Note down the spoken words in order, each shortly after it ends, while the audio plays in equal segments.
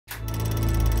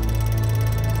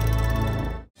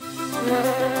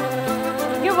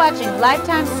watching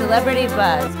Lifetime Celebrity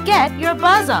Buzz. Get your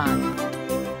buzz on.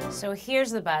 So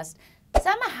here's the bust.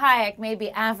 Salma Hayek may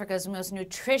be Africa's most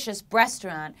nutritious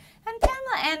restaurant, and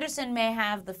Pamela Anderson may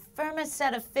have the firmest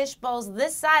set of fish bowls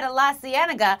this side of La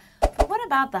Cienega. But what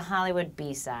about the Hollywood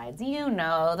B-sides? You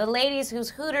know, the ladies whose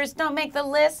hooters don't make the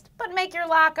list, but make your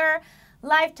locker.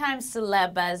 Lifetime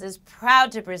Celeb Buzz is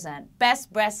proud to present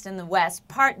Best Breast in the West,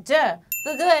 Part Deux,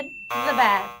 the good, the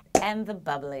bad, and the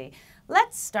bubbly.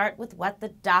 Let's start with what the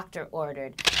doctor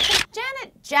ordered.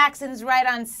 Janet Jackson's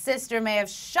right-on sister may have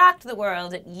shocked the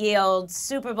world at ye olde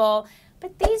Super Bowl,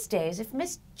 but these days, if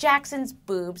Miss Jackson's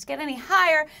boobs get any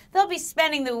higher, they'll be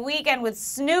spending the weekend with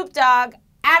Snoop Dogg.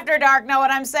 After dark, know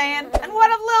what I'm saying? And what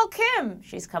of Lil' Kim?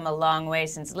 She's come a long way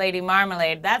since Lady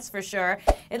Marmalade, that's for sure.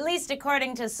 At least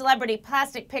according to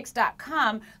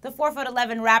CelebrityPlasticPics.com, the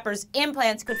 4'11" rapper's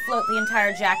implants could float the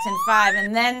entire Jackson 5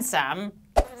 and then some.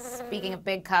 Speaking of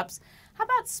big cups, how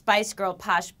about Spice Girl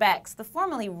Posh Becks? The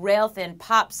formerly rail-thin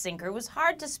pop sinker was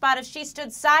hard to spot if she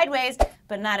stood sideways,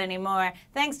 but not anymore,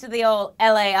 thanks to the old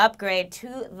LA upgrade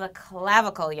to the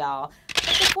clavicle, y'all.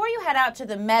 But before you head out to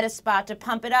the Meta Spa to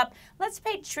pump it up, let's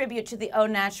pay tribute to the au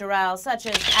naturel, such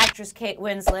as actress Kate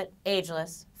Winslet,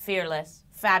 ageless, fearless,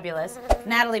 fabulous,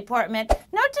 Natalie Portman.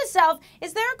 Note to self,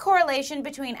 is there a correlation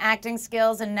between acting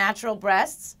skills and natural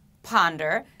breasts?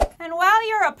 Ponder. And while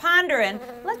you're a-pondering,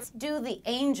 let's do the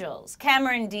angels.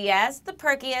 Cameron Diaz, the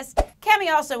perkiest.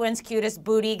 Cammy also wins cutest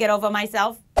booty, get over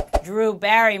myself. Drew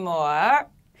Barrymore.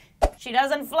 She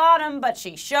doesn't flaunt 'em, but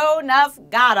she sure enough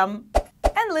got 'em.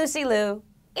 And Lucy Liu,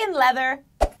 in leather,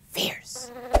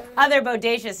 fierce. Other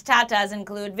bodacious tatas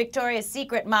include Victoria's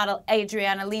Secret model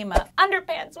Adriana Lima,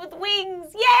 underpants with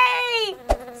wings, yay!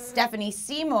 Stephanie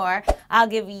Seymour, I'll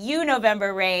give you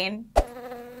November rain.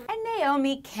 And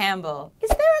Naomi Campbell. Is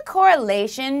there a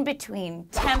correlation between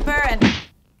temper and...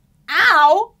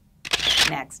 Ow!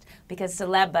 Next, because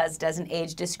Celeb Buzz doesn't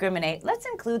age discriminate, let's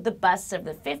include the busts of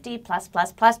the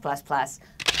 50++++++.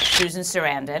 Susan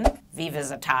Sarandon, Viva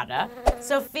Zatada,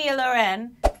 Sophia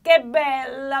Loren, Que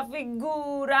Bella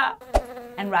Figura,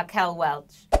 and Raquel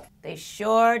Welch. They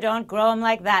sure don't grow 'em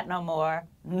like that no more.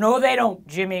 No, they don't,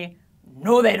 Jimmy.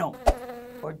 No, they don't.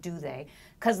 Or do they?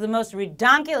 Because the most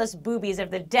redonkulous boobies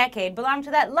of the decade belong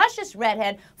to that luscious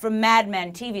redhead from Mad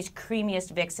Men, TV's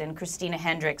creamiest vixen, Christina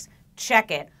Hendricks.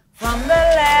 Check it. From the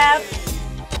left,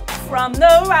 from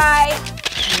the right.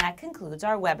 And that concludes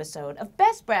our webisode of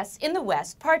Best Breasts in the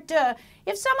West, Part Deux.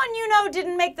 If someone you know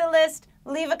didn't make the list,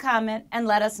 leave a comment and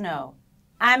let us know.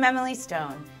 I'm Emily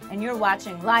Stone, and you're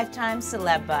watching Lifetime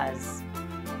Celeb Buzz.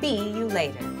 Be you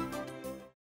later.